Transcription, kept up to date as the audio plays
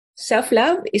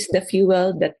Self-love is the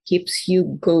fuel that keeps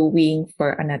you going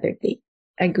for another day.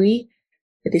 Agree?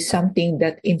 It is something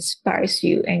that inspires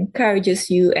you, encourages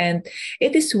you, and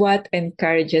it is what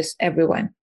encourages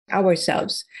everyone,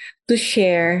 ourselves, to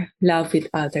share love with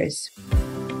others.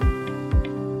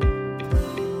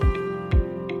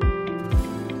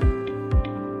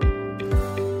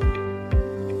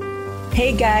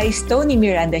 Hey guys, Tony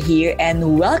Miranda here,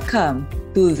 and welcome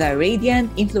to the Radiant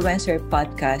Influencer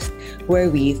Podcast, where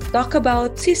we talk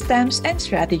about systems and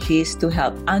strategies to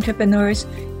help entrepreneurs,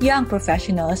 young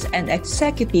professionals, and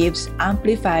executives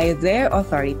amplify their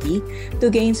authority to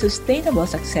gain sustainable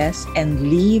success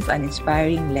and leave an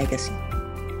inspiring legacy.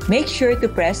 Make sure to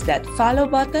press that follow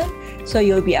button so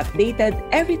you'll be updated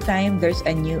every time there's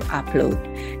a new upload.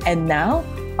 And now,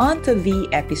 on to the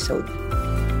episode.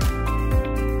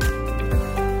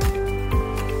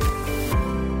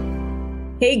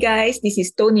 Hey guys, this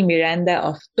is Tony Miranda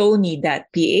of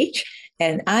Tony.ph,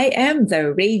 and I am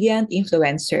the Radiant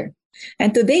Influencer.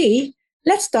 And today,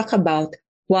 let's talk about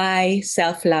why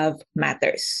self-love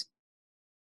matters.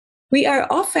 We are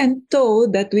often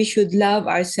told that we should love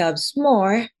ourselves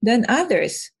more than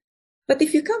others. But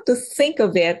if you come to think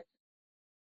of it,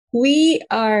 we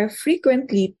are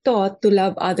frequently taught to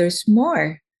love others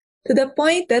more, to the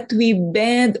point that we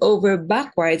bend over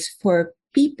backwards for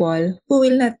people who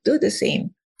will not do the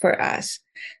same for us.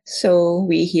 So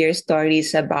we hear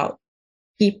stories about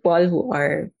people who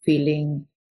are feeling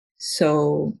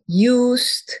so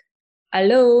used,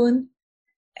 alone,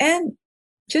 and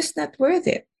just not worth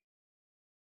it.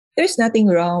 There's nothing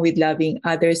wrong with loving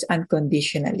others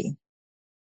unconditionally.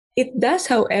 It does,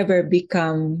 however,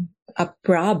 become a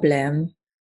problem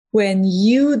when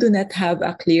you do not have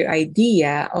a clear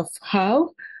idea of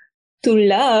how to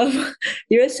love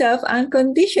yourself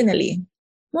unconditionally.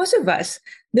 Most of us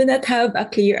do not have a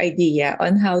clear idea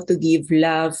on how to give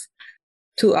love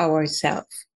to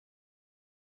ourselves.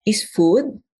 Is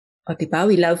food, diba,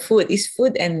 we love food. Is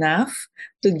food enough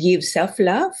to give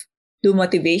self-love? Do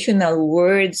motivational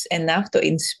words enough to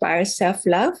inspire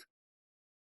self-love?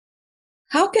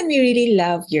 How can we really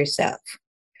love yourself?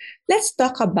 Let's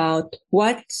talk about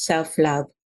what self-love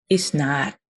is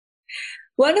not.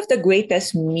 One of the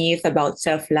greatest myths about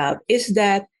self-love is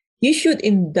that you should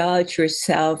indulge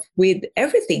yourself with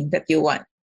everything that you want.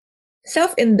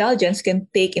 Self-indulgence can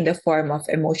take in the form of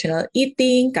emotional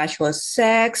eating, casual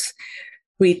sex,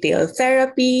 retail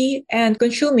therapy, and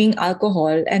consuming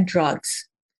alcohol and drugs.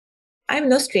 I'm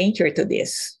no stranger to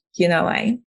this. You know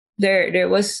why? There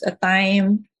was a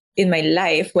time in my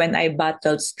life when I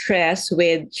battled stress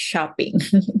with shopping.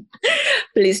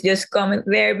 Please just comment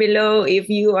there below if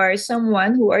you are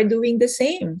someone who are doing the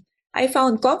same. I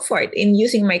found comfort in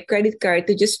using my credit card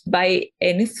to just buy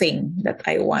anything that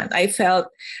I want. I felt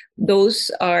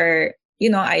those are,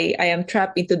 I am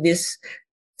trapped into this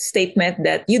statement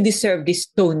that you deserve this,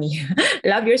 Tony.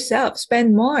 Love yourself,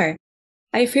 spend more.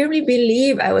 I firmly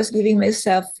believe I was giving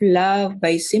myself love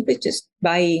by simply just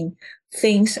buying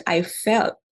things I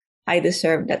felt I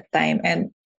deserved that time.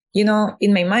 And,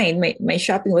 in my mind, my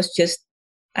shopping was just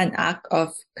an act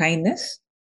of kindness,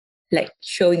 like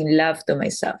showing love to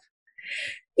myself.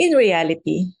 In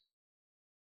reality,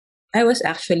 I was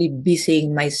actually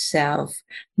busying myself,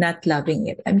 not loving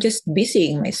it. I'm just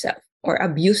busying myself or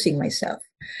abusing myself.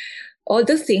 All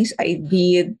the things I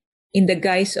did in the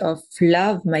guise of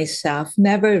love myself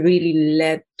never really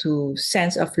led to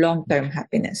sense of long-term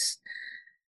happiness.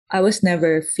 I was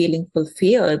never feeling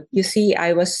fulfilled. You see,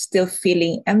 I was still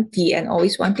feeling empty and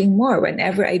always wanting more.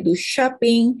 Whenever I do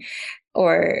shopping,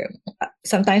 or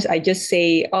sometimes I just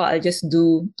say, I'll just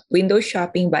do window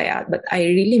shopping buyout, but I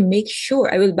really make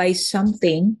sure I will buy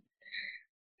something.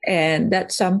 And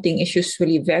that something is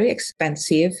usually very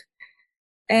expensive.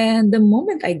 And the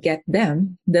moment I get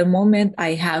them, the moment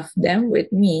I have them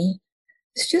with me,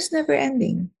 it's just never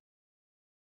ending.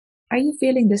 Are you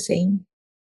feeling the same?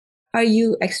 Are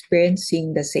you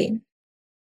experiencing the same?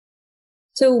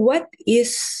 So what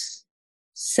is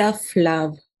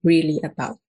self-love really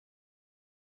about?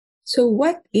 So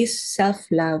what is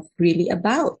self-love really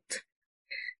about?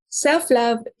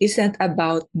 Self-love isn't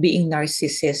about being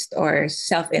narcissist or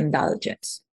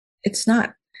self-indulgence. It's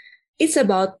not. It's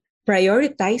about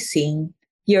prioritizing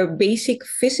your basic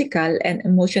physical and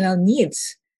emotional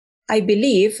needs. I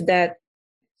believe that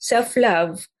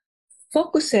self-love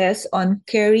focuses on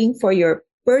caring for your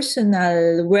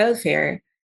personal welfare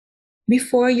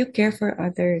before you care for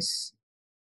others.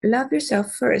 Love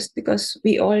yourself first, because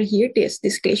we all hear this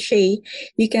cliche,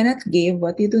 you cannot give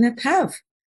what you do not have.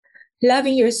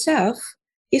 Loving yourself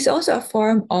is also a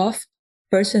form of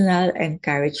personal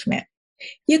encouragement.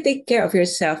 You take care of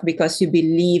yourself because you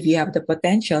believe you have the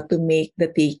potential to make the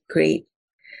day great.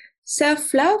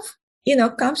 Self-love,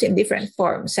 comes in different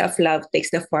forms. Self-love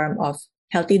takes the form of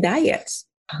healthy diets,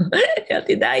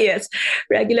 healthy diets,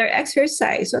 regular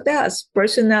exercise, what else?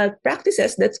 Personal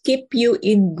practices that keep you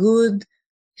in good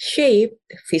shape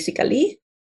physically,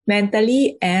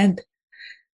 mentally, and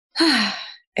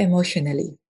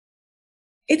emotionally.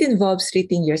 It involves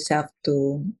treating yourself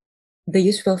to the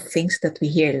usual things that we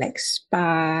hear, like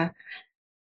spa,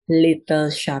 little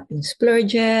shopping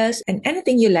splurges, and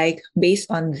anything you like based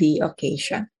on the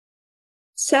occasion.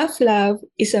 Self-love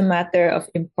is a matter of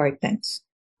importance.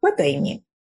 What do I mean?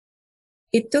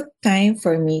 It took time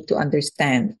for me to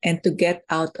understand and to get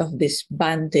out of this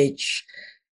bondage,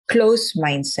 closed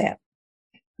mindset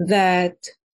that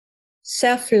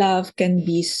self-love can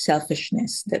be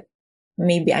selfishness, that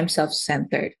maybe I'm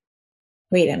self-centered.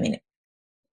 Wait a minute.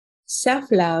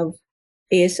 Self-love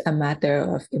is a matter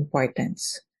of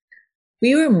importance.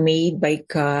 We were made by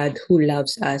God who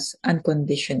loves us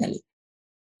unconditionally.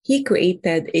 He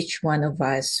created each one of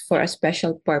us for a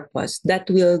special purpose that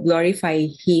will glorify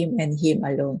Him and Him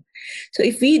alone. So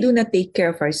if we do not take care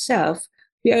of ourselves,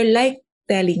 we are like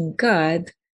telling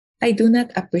God, I do not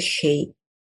appreciate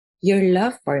your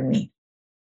love for me.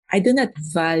 I do not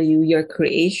value your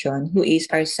creation, who is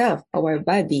ourself, our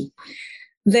body.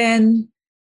 Then,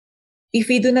 if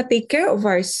we do not take care of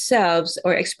ourselves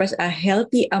or express a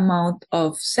healthy amount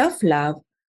of self-love,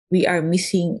 we are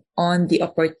missing on the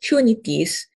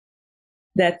opportunities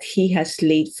that He has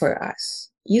laid for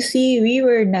us. You see, we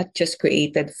were not just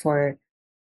created for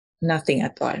nothing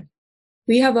at all.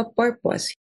 We have a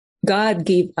purpose. God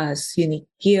gave us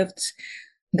unique gifts.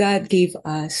 God gave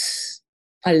us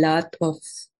a lot of,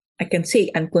 I can say,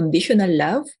 unconditional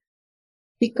love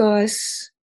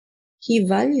because He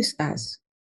values us.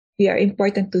 We are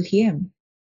important to Him.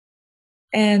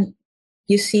 And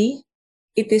you see,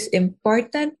 it is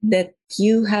important that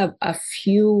you have a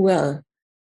fuel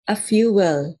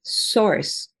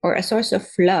source or a source of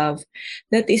love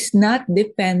that is not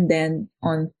dependent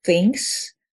on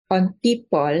things, on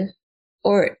people,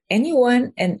 or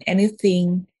anyone and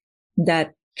anything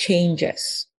that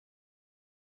changes.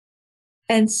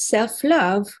 And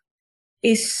self-love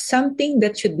is something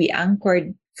that should be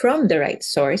anchored from the right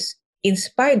source,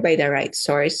 inspired by the right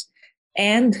source,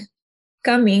 and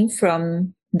coming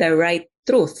from the right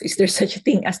truth. Is there such a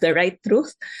thing as the right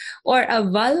truth? Or a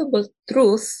valuable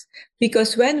truth?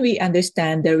 Because when we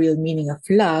understand the real meaning of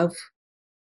love,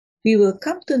 we will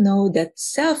come to know that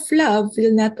self-love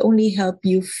will not only help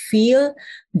you fill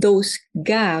those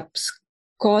gaps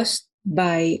caused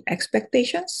by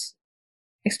expectations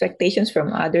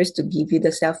from others to give you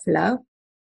the self-love.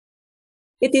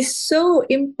 It is so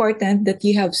important that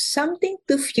you have something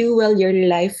to fuel your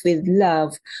life with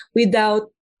love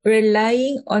without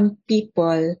relying on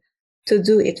people to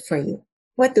do it for you.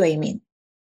 What do I mean?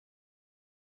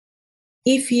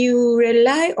 If you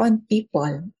rely on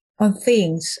people, on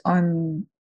things, on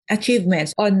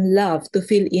achievements, on love to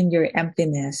fill in your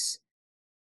emptiness,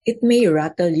 it may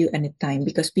rattle you anytime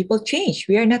because people change.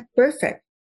 We are not perfect.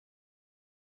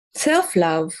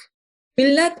 Self-love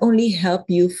will not only help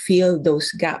you fill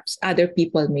those gaps other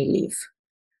people may leave,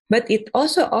 but it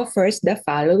also offers the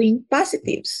following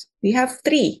positives. We have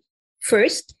 3.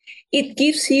 First, it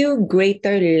gives you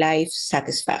greater life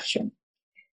satisfaction.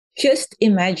 Just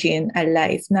imagine a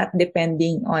life not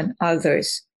depending on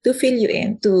others to fill you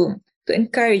in, to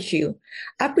encourage you.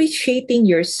 Appreciating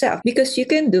yourself because you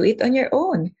can do it on your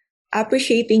own.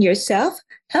 Appreciating yourself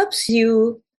helps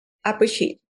you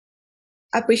appreciate.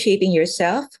 Appreciating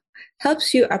yourself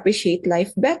helps you appreciate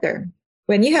life better.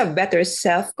 When you have better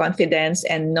self-confidence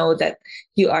and know that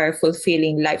you are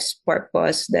fulfilling life's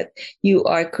purpose, that you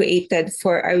are created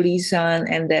for a reason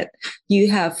and that you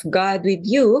have God with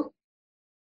you,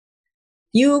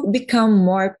 you become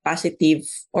more positive,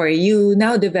 or you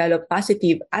now develop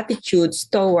positive attitudes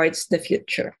towards the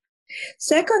future.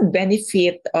 Second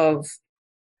benefit of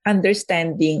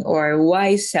understanding or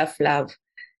why self-love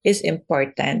is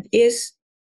important is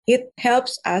it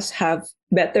helps us have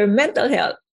better mental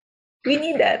health. We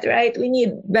need that, right? We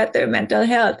need better mental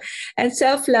health. And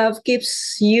self-love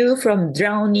keeps you from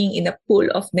drowning in a pool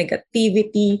of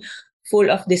negativity,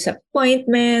 full of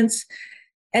disappointments.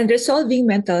 And resolving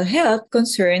mental health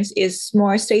concerns is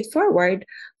more straightforward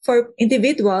for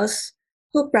individuals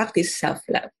who practice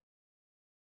self-love.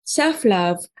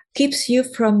 Self-love keeps you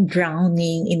from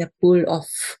drowning in a pool of,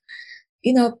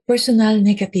 personal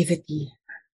negativity,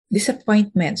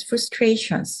 disappointments,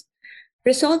 frustrations.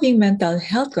 Resolving mental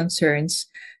health concerns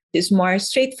is more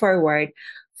straightforward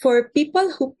for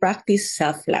people who practice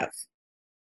self-love.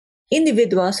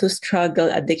 Individuals who struggle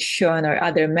addiction or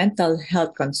other mental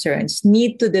health concerns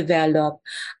need to develop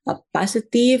a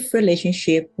positive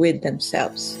relationship with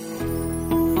themselves.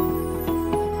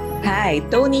 Hi,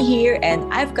 Tony here,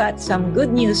 and I've got some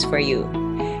good news for you.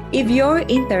 If you're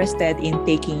interested in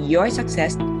taking your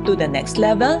success to the next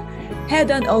level, head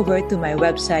on over to my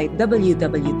website www.tony.ph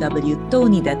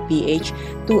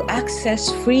to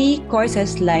access free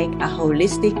courses like a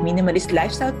holistic minimalist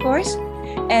lifestyle course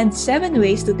and 7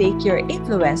 ways to take your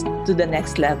influence to the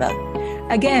next level.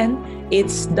 Again,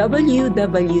 it's www.tony.ph,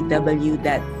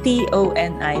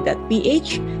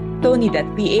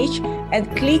 tony.ph,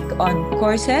 and click on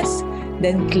courses,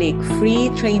 then click free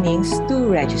trainings to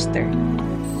register.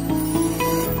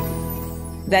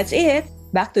 That's it.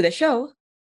 Back to the show.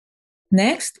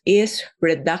 Next is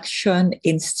reduction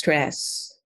in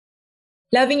stress.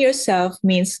 Loving yourself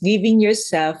means giving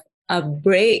yourself a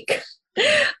break.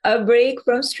 A break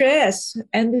from stress.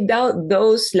 And without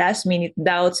those last-minute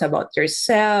doubts about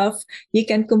yourself, you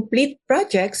can complete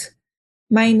projects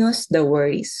minus the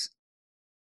worries.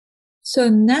 So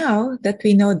now that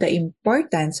we know the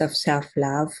importance of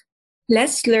self-love,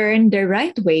 let's learn the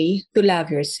right way to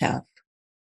love yourself.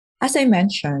 As I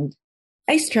mentioned,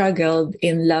 I struggled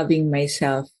in loving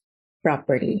myself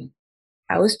properly.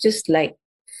 I was just like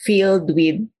filled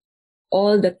with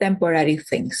all the temporary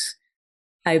things.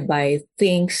 I buy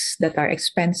things that are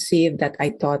expensive that I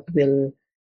thought will,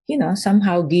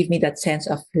 somehow give me that sense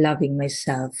of loving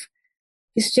myself.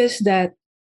 It's just that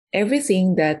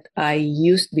everything that I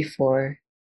used before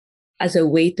as a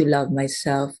way to love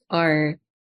myself are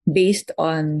based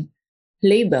on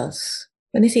labels.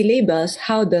 When I say labels,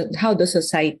 how the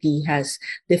society has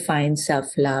defined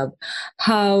self-love,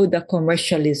 how the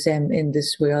commercialism in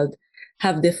this world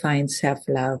have defined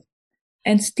self-love.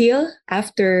 And still,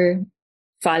 after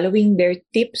following their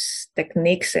tips,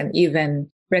 techniques, and even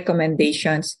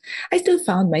recommendations, I still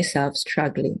found myself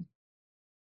struggling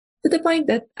to the point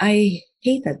that I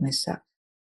hated myself.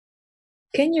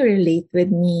 Can you relate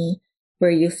with me where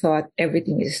you thought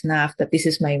everything is enough, that this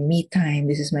is my me time,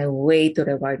 this is my way to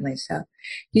reward myself?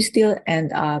 You still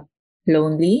end up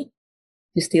lonely.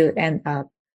 You still end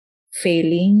up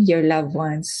failing your loved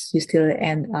ones. You still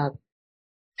end up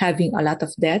having a lot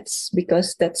of debts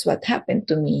because that's what happened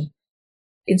to me.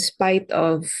 In spite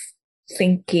of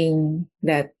thinking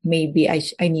that maybe I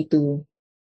need to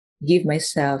give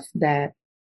myself that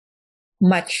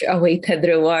much awaited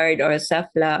reward or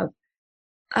self-love,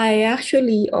 I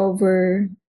actually overdo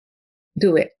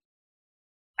it.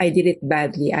 I did it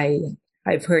badly.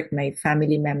 I've hurt my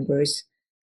family members.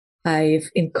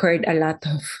 I've incurred a lot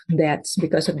of debts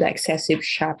because of the excessive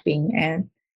shopping.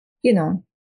 And,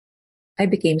 I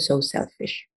became so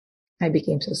selfish.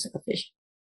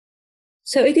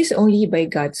 So it is only by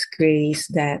God's grace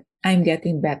that I'm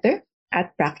getting better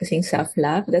at practicing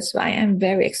self-love. That's why I'm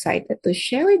very excited to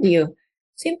share with you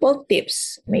simple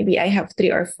tips. Maybe I have 3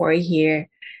 or 4 here,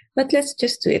 but let's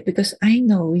just do it because I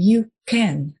know you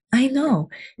can. I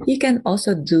know you can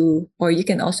also do, or you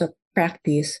can also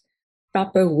practice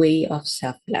proper way of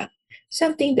self-love.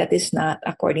 Something that is not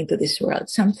according to this world,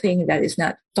 something that is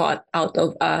not taught out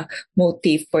of a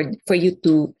motive for you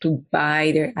to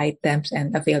buy their items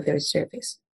and avail their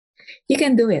service. You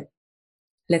can do it.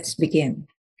 Let's begin.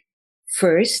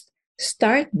 First,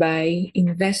 start by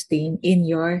investing in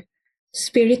your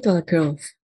spiritual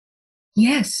growth.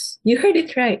 Yes, you heard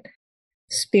it right.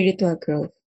 Spiritual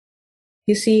growth.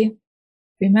 You see,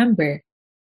 remember,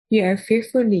 you are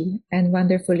fearfully and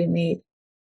wonderfully made.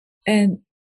 And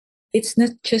it's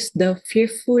not just the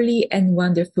fearfully and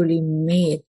wonderfully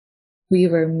made. We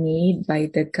were made by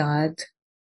the God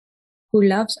who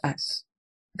loves us.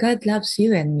 God loves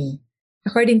you and me.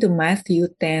 According to Matthew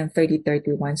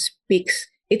 10:30-31,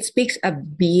 it speaks a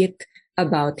bit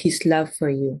about his love for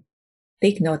you.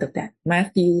 Take note of that.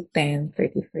 Matthew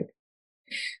 10:30.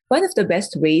 One of the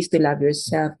best ways to love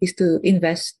yourself is to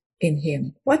invest in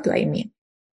him. What do I mean?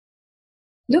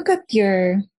 Look back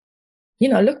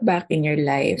in your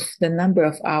life, the number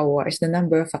of hours, the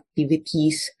number of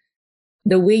activities,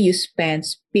 the way you spend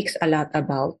speaks a lot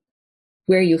about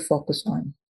where you focus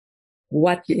on,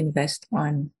 what you invest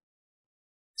on.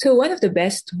 So one of the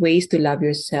best ways to love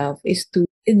yourself is to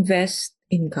invest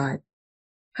in God.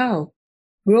 How?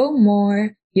 Grow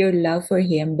more your love for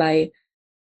him by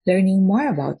learning more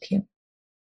about him.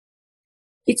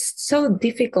 It's so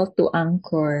difficult to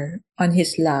anchor on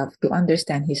his love, to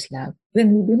understand his love,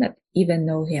 when we do not even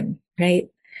know him, right?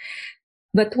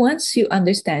 But once you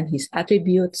understand his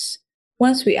attributes,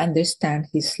 once we understand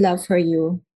his love for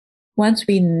you, once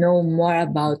we know more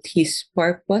about his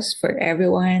purpose for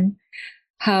everyone,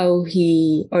 how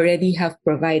He already have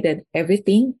provided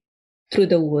everything through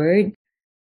the Word.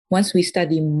 Once we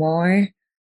study more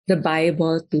the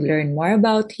Bible to learn more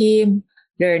about Him,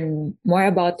 learn more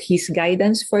about His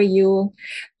guidance for you,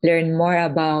 learn more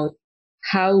about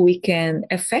how we can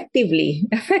effectively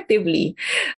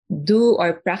do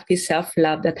or practice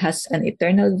self-love that has an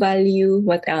eternal value.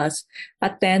 What else?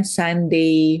 Attend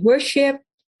Sunday worship,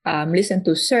 listen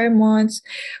to sermons,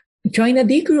 join a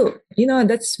D group.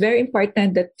 That's very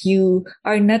important that you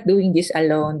are not doing this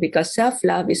alone, because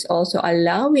self-love is also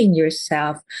allowing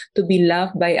yourself to be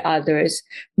loved by others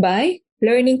by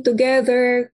learning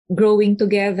together, growing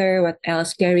together, what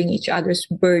else? Carrying each other's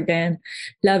burden,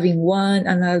 loving one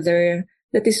another.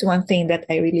 That is one thing that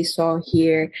I really saw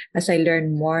here as I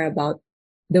learned more about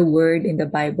the word in the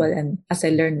Bible and as I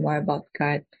learned more about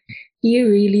God. He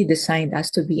really designed us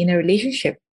to be in a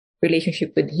relationship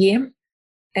with Him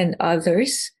and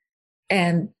others.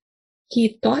 And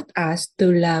He taught us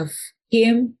to love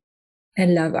Him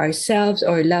and love ourselves,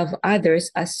 or love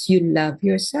others as you love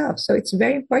yourself. So it's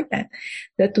very important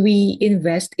that we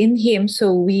invest in Him,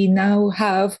 so we now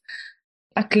have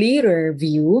a clearer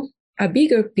view, a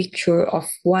bigger picture of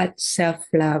what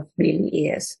self-love really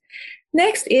is.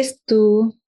 Next is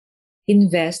to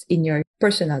invest in your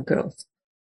personal growth.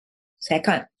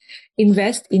 Second,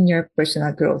 invest in your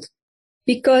personal growth,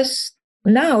 because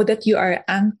now that you are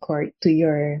anchored to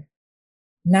your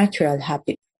natural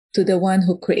habit, to the one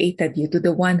who created you, to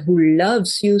the one who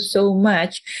loves you so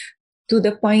much, to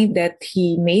the point that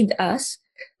He made us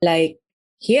like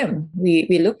Him. We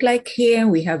look like Him,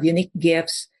 we have unique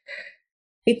gifts.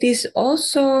 It is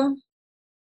also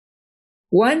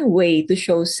one way to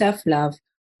show self-love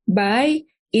by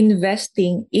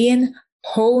investing in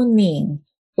honing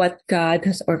what God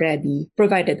has already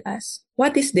provided us.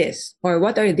 What is this? Or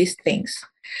what are these things?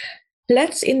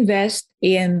 Let's invest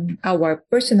in our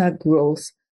personal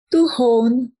growth to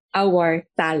hone our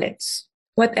talents.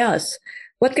 What else?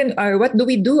 What do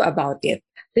we do about it?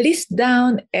 List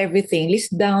down everything.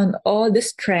 List down all the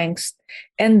strengths,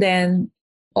 and then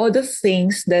all the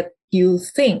things that you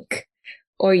think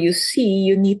or you see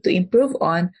you need to improve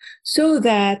on, so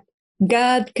that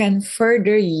God can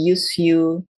further use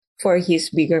you for His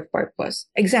bigger purpose.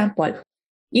 Example,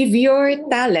 if your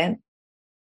talent,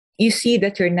 you see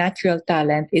that your natural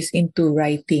talent is into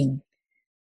writing,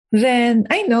 then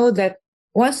I know that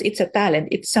once it's a talent,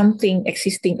 it's something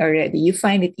existing already. You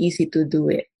find it easy to do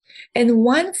it. And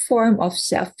one form of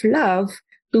self-love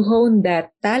to hone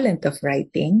that talent of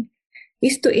writing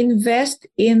is to invest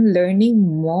in learning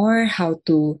more how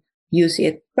to use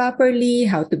it properly,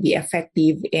 how to be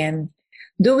effective in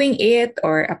doing it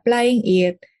or applying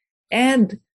it,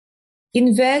 and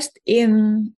invest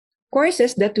in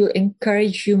courses that will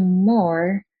encourage you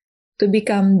more to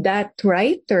become that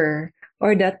writer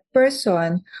or that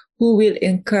person who will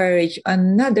encourage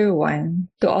another one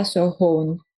to also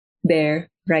hone their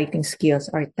writing skills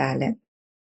or talent.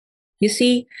 You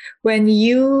see, when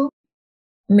you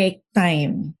make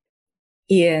time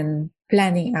in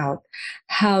planning out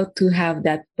how to have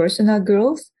that personal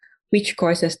growth, which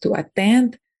courses to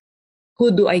attend,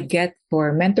 who do I get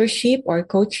for mentorship or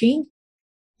coaching,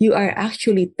 you are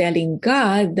actually telling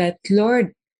God that,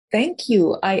 Lord, thank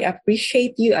you. I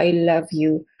appreciate you. I love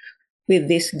you with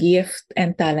this gift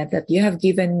and talent that you have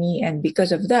given me. And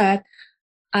because of that,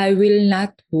 I will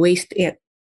not waste it.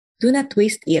 Do not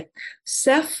waste it.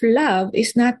 Self-love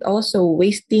is not also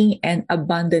wasting and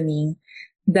abandoning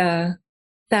the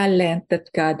talent that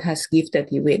God has gifted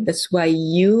you with. That's why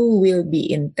you will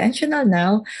be intentional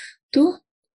now to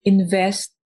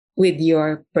invest with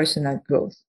your personal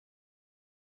growth.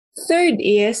 Third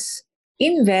is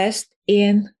invest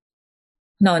in,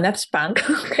 no, not spank.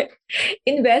 Okay.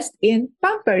 Invest in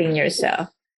pampering yourself.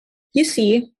 You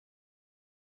see,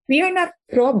 we are not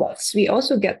robots. We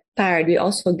also get tired. We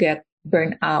also get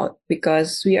burned out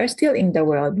because we are still in the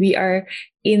world. We are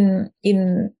in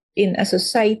a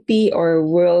society or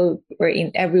world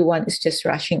wherein everyone is just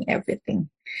rushing everything.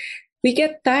 We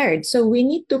get tired, so we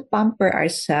need to pamper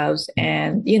ourselves.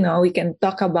 And we can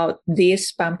talk about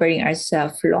this pampering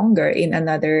ourselves longer in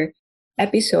another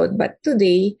episode. But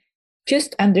today,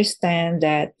 just understand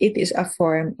that it is a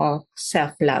form of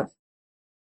self-love.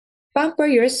 Pamper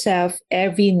yourself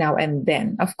every now and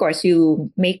then. Of course,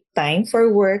 you make time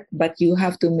for work, but you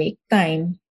have to make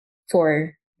time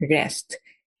for rest.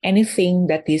 Anything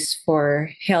that is for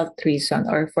health reason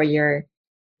or for your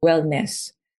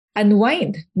wellness.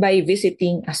 Unwind by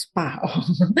visiting a spa.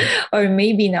 Or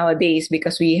maybe nowadays,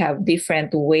 because we have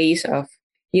different ways of,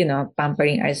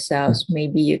 pampering ourselves,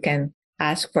 maybe you can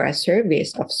ask for a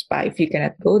service of spa if you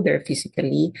cannot go there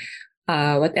physically.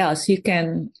 What else? You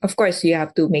can, of course, you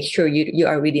have to make sure you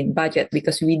are within budget,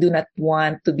 because we do not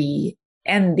want to be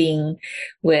ending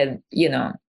with,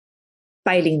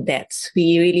 piling debts.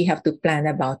 We really have to plan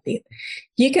about it.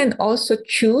 You can also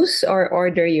choose or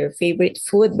order your favorite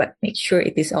food, but make sure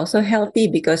it is also healthy,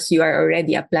 because you are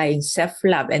already applying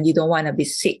self-love and you don't want to be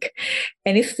sick.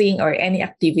 Anything or any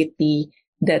activity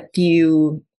that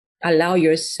you allow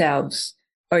yourselves,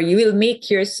 or you will make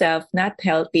yourself not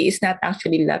healthy, is not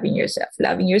actually loving yourself.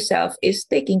 Loving yourself is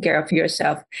taking care of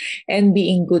yourself and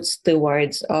being good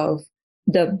stewards of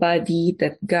the body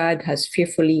that God has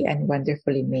fearfully and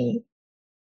wonderfully made.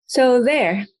 So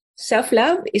there,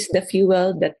 self-love is the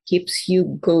fuel that keeps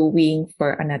you going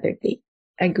for another day.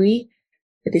 Agree?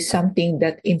 It is something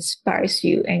that inspires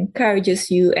you,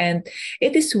 encourages you, and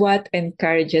it is what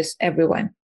encourages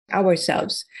everyone,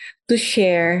 ourselves, to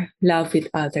share love with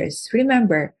others.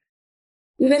 Remember,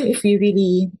 even if we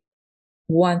really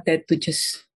wanted to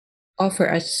just offer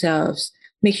ourselves,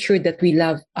 make sure that we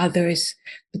love others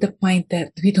to the point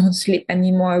that we don't sleep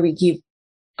anymore. We give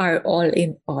our all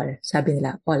in all. Sabi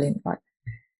nila, all in all.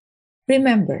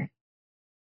 Remember,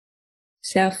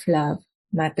 self-love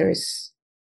matters.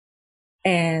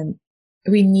 And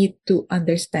we need to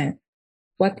understand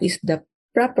what is the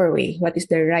proper way, what is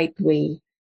the right way,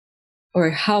 or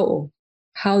how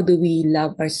do we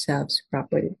love ourselves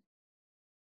properly.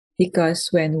 Because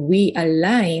when we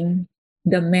align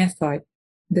the method,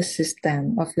 the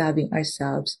system of loving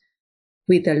ourselves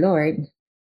with the Lord,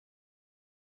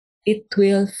 it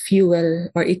will fuel,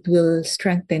 or it will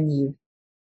strengthen you.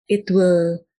 It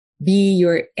will be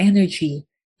your energy.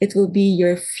 It will be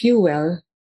your fuel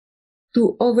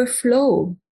to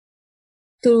overflow,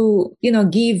 to,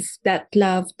 give that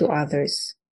love to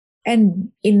others.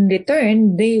 And in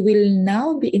return, they will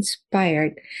now be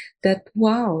inspired that,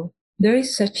 wow, there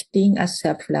is such thing as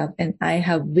self-love, and I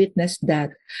have witnessed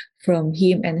that from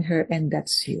him and her, and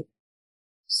that's you.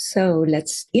 So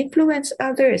let's influence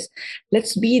others.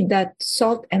 Let's be that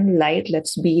salt and light.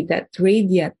 Let's be that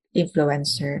radiant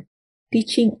influencer,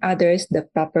 teaching others the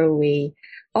proper way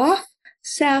of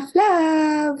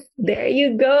self-love. There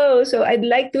you go. So I'd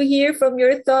like to hear from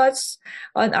your thoughts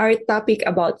on our topic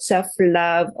about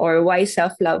self-love, or why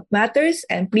self-love matters.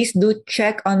 And please do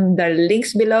check on the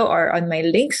links below, or on my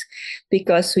links,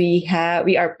 because we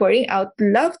are pouring out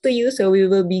love to you. So we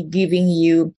will be giving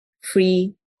you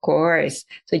free course.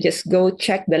 So just go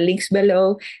check the links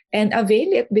below and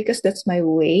avail it, because that's my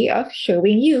way of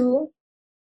showing you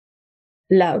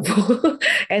love.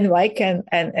 And why can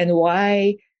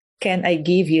I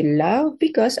give you love?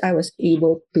 Because I was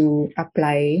able to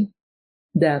apply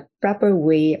the proper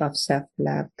way of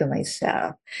self-love to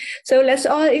myself. So let's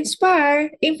all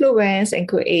inspire, influence, and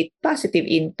create positive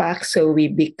impact, so we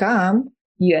become,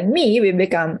 you and me, we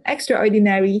become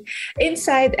extraordinary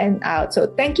inside and out. So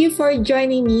thank you for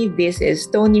joining me. This is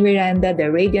Tony Miranda,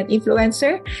 the Radiant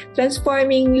Influencer,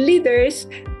 transforming leaders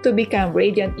to become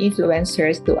radiant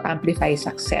influencers to amplify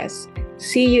success.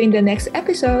 See you in the next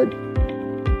episode.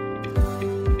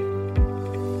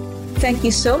 Thank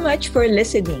you so much for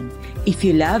listening. If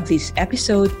you love this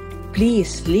episode,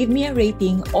 please leave me a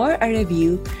rating or a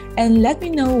review, and let me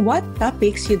know what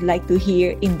topics you'd like to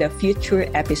hear in the future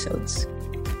episodes.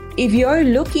 If you're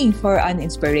looking for an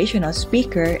inspirational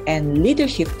speaker and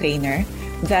leadership trainer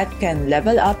that can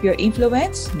level up your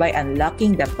influence by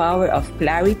unlocking the power of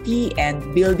clarity and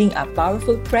building a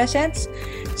powerful presence,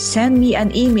 send me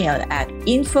an email at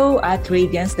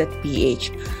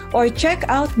info@radiance.ph, or check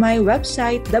out my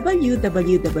website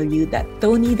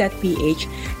www.tony.ph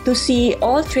to see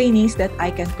all trainings that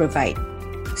I can provide.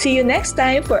 See you next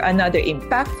time for another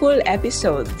impactful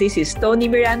episode. This is Tony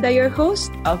Miranda, your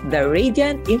host of the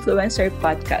Radiant Influencer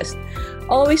Podcast.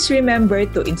 Always remember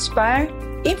to inspire,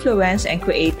 influence, and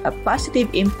create a positive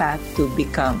impact to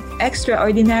become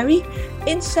extraordinary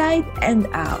inside and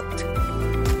out.